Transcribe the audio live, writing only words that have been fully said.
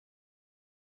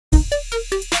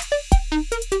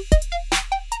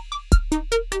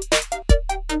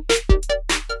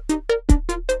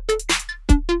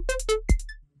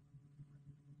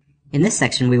In this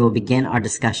section, we will begin our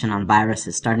discussion on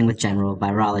viruses, starting with general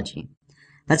virology.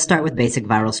 Let's start with basic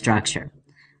viral structure.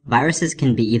 Viruses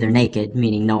can be either naked,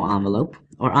 meaning no envelope,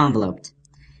 or enveloped.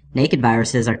 Naked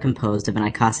viruses are composed of an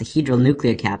icosahedral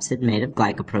nucleocapsid made of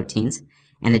glycoproteins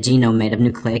and a genome made of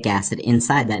nucleic acid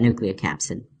inside that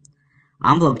nucleocapsid.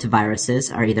 Enveloped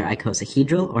viruses are either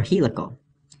icosahedral or helical.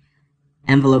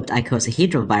 Enveloped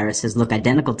icosahedral viruses look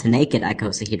identical to naked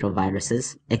icosahedral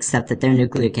viruses, except that their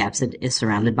nucleocapsid is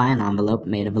surrounded by an envelope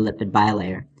made of a lipid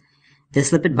bilayer.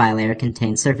 This lipid bilayer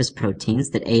contains surface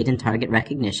proteins that aid in target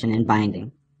recognition and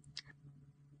binding.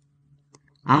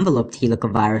 Enveloped helical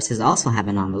viruses also have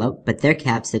an envelope, but their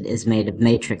capsid is made of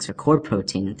matrix or core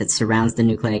protein that surrounds the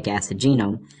nucleic acid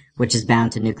genome, which is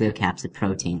bound to nucleocapsid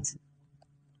proteins.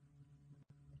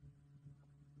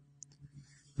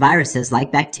 Viruses,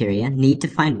 like bacteria, need to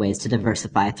find ways to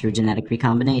diversify through genetic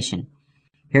recombination.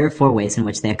 Here are 4 ways in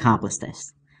which they accomplish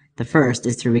this. The first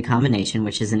is through recombination,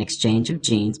 which is an exchange of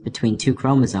genes between 2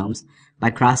 chromosomes by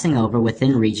crossing over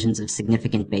within regions of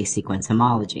significant base sequence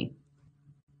homology.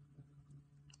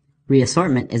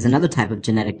 Reassortment is another type of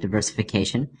genetic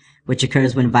diversification, which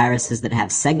occurs when viruses that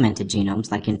have segmented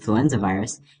genomes, like influenza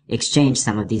virus, exchange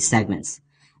some of these segments.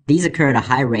 These occur at a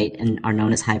high rate and are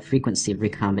known as high frequency of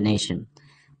recombination.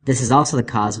 This is also the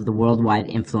cause of the worldwide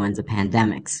influenza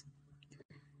pandemics.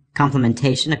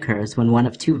 Complementation occurs when one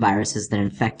of 2 viruses that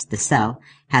infect the cell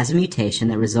has a mutation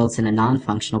that results in a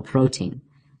non-functional protein.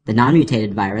 The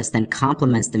non-mutated virus then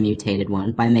complements the mutated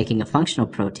one by making a functional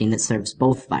protein that serves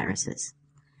both viruses.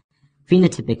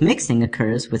 Phenotypic mixing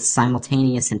occurs with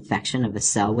simultaneous infection of a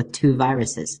cell with 2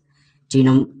 viruses.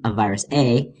 Genome of virus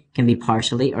A can be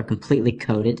partially or completely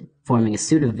coated, forming a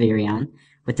pseudovirion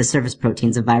with the surface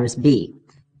proteins of virus B.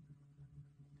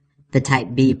 The type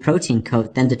B protein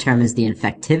coat then determines the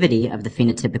infectivity of the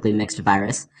phenotypically mixed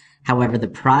virus. However, the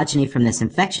progeny from this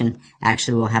infection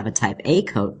actually will have a type A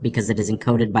coat because it is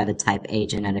encoded by the type A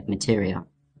genetic material.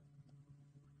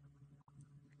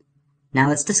 Now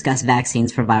let's discuss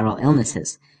vaccines for viral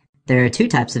illnesses. There are 2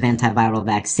 types of antiviral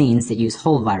vaccines that use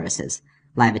whole viruses,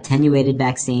 live attenuated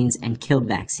vaccines and killed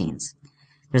vaccines.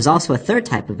 There's also a 3rd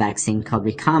type of vaccine called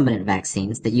recombinant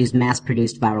vaccines that use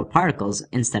mass-produced viral particles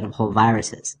instead of whole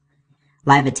viruses.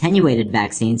 Live attenuated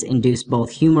vaccines induce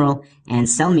both humoral and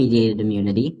cell-mediated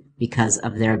immunity because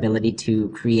of their ability to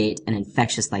create an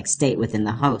infectious-like state within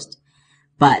the host,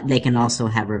 but they can also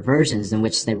have reversions in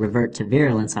which they revert to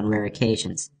virulence on rare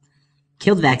occasions.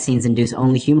 Killed vaccines induce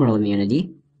only humoral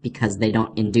immunity because they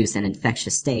don't induce an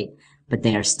infectious state, but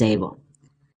they are stable.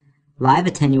 Live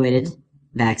attenuated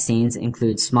vaccines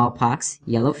include smallpox,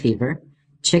 yellow fever,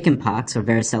 chickenpox or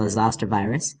varicella-zoster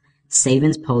virus,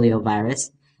 Sabin's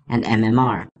poliovirus, and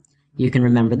MMR. You can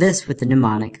remember this with the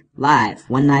mnemonic, live,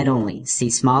 one night only. See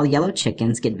small yellow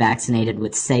chickens get vaccinated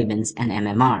with Sabin's and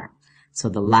MMR. So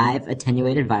the live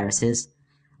attenuated viruses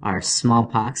are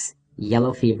smallpox,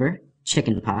 yellow fever,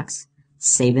 chickenpox,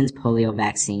 Sabin's polio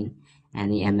vaccine, and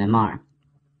the MMR.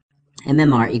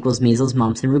 MMR equals measles,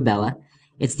 mumps, and rubella.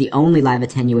 It's the only live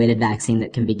attenuated vaccine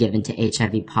that can be given to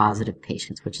HIV positive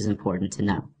patients, which is important to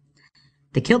know.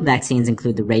 The killed vaccines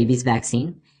include the rabies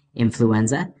vaccine,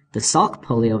 influenza, the Salk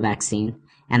polio vaccine,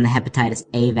 and the hepatitis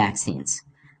A vaccines.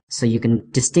 So you can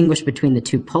distinguish between the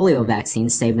 2 polio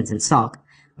vaccines, Sabin's and Salk,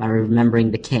 by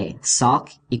remembering the K.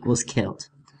 Salk equals killed.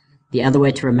 The other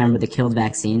way to remember the killed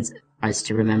vaccines is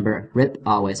to remember RIP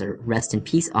always, or rest in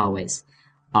peace always.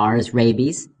 R is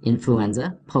rabies,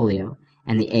 influenza, polio,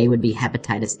 and the A would be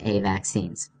hepatitis A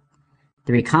vaccines.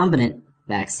 The recombinant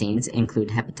vaccines include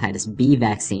hepatitis B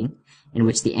vaccine, in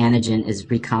which the antigen is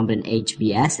recombinant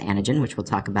HBs antigen, which we'll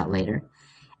talk about later,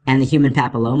 and the human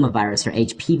papillomavirus or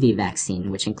HPV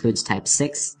vaccine, which includes type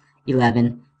 6,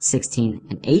 11, 16,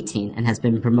 and 18, and has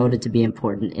been promoted to be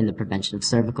important in the prevention of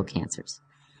cervical cancers.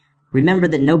 Remember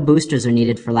that no boosters are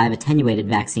needed for live attenuated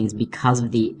vaccines because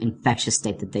of the infectious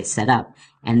state that they set up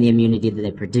and the immunity that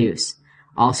they produce.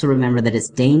 Also remember that it's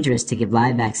dangerous to give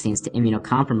live vaccines to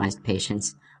immunocompromised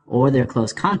patients or their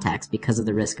close contacts because of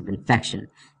the risk of infection.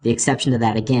 The exception to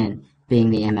that, again, being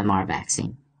the MMR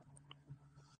vaccine.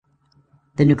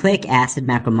 The nucleic acid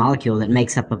macromolecule that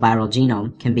makes up a viral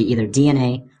genome can be either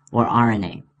DNA or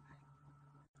RNA.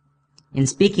 In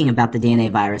speaking about the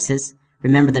DNA viruses,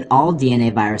 remember that all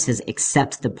DNA viruses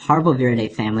except the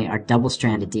Parvoviridae family are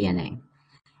double-stranded DNA,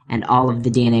 and all of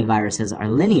the DNA viruses are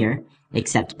linear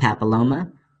except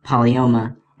papilloma,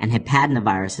 polyoma, and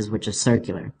hepadnaviruses, which are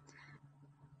circular.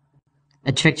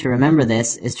 A trick to remember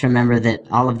this is to remember that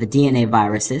all of the DNA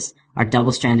viruses are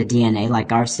double-stranded DNA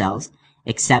like our cells,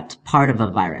 except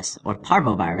parvovirus, or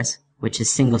parvovirus, which is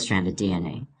single-stranded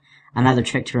DNA. Another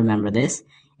trick to remember this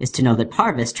is to know that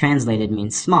parvus translated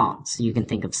means small, so you can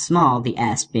think of small, the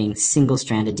S, being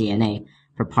single-stranded DNA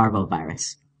for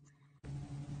parvovirus.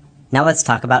 Now let's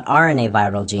talk about RNA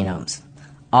viral genomes.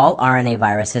 All RNA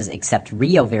viruses except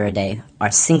Reoviridae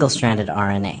are single-stranded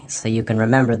RNA, so you can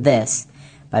remember this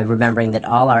by remembering that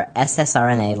all are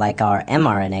ssRNA like our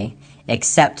mRNA,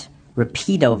 except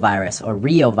Rapidovirus or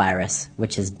Reovirus,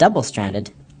 which is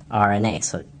double-stranded RNA,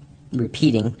 so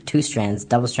repeating two strands,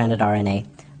 double-stranded RNA,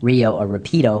 Reo or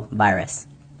Rapidovirus.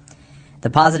 The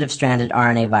positive-stranded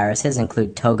RNA viruses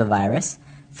include togavirus,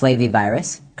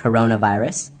 flavivirus,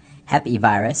 coronavirus,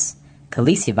 hepivirus,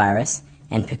 calicivirus,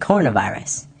 and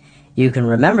picornavirus. You can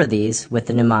remember these with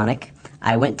the mnemonic,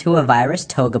 I went to a virus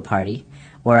toga party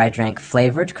where I drank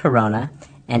flavored Corona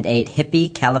and ate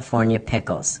hippie California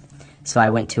pickles. So I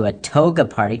went to a toga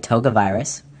party,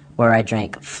 togavirus, where I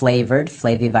drank flavored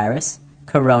flavivirus,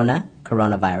 Corona,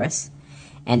 coronavirus,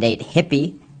 and ate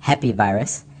hippie,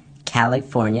 hepivirus,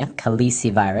 California,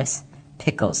 calicivirus,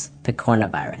 pickles,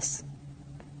 picornavirus.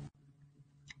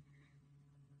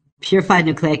 Purified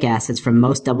nucleic acids from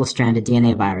most double-stranded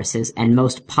DNA viruses and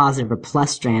most positive or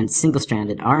plus-strand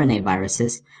single-stranded RNA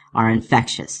viruses are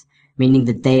infectious, meaning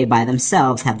that they by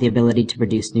themselves have the ability to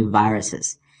produce new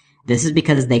viruses. This is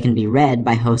because they can be read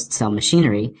by host cell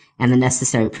machinery, and the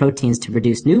necessary proteins to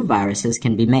produce new viruses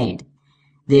can be made.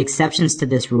 The exceptions to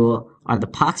this rule are the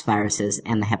pox viruses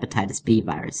and the hepatitis B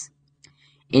virus.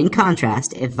 In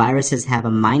contrast, if viruses have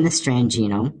a minus-strand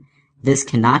genome, this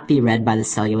cannot be read by the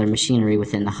cellular machinery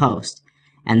within the host,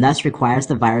 and thus requires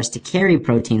the virus to carry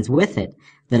proteins with it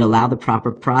that allow the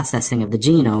proper processing of the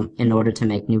genome in order to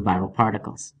make new viral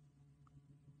particles.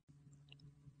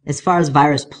 As far as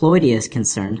virus ploidy is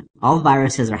concerned, all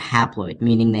viruses are haploid,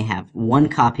 meaning they have one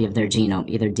copy of their genome,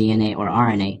 either DNA or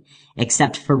RNA,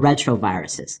 except for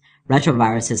retroviruses.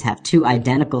 Retroviruses have two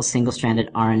identical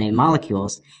single-stranded RNA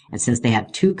molecules, and since they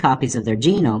have two copies of their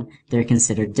genome, they're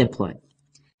considered diploid.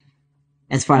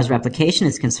 As far as replication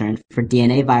is concerned, for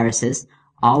DNA viruses,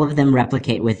 all of them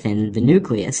replicate within the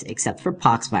nucleus except for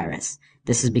poxvirus.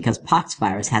 This is because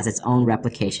poxvirus has its own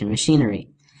replication machinery.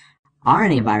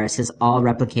 RNA viruses all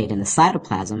replicate in the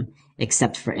cytoplasm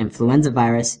except for influenza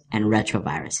virus and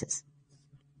retroviruses.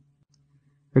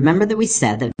 Remember that we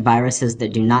said that viruses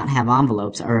that do not have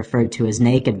envelopes are referred to as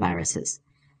naked viruses.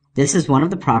 This is one of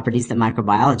the properties that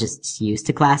microbiologists use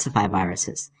to classify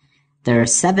viruses. There are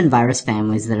 7 virus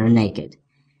families that are naked.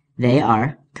 They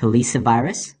are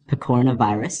calicivirus,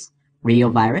 picornavirus,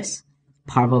 reovirus,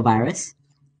 parvovirus,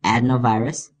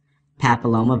 adenovirus,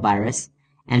 papillomavirus,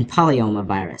 and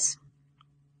polyomavirus.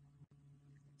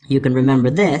 You can remember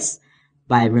this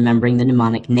by remembering the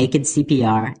mnemonic naked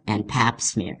CPR and pap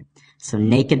smear. So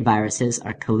naked viruses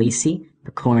are calici,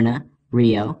 picorna,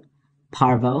 reo,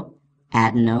 parvo,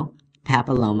 adeno,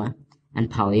 papilloma, and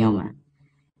polyoma.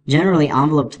 Generally,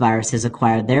 enveloped viruses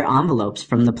acquire their envelopes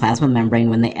from the plasma membrane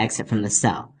when they exit from the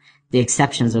cell. The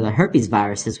exceptions are the herpes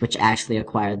viruses, which actually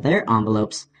acquire their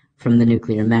envelopes from the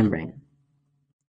nuclear membrane.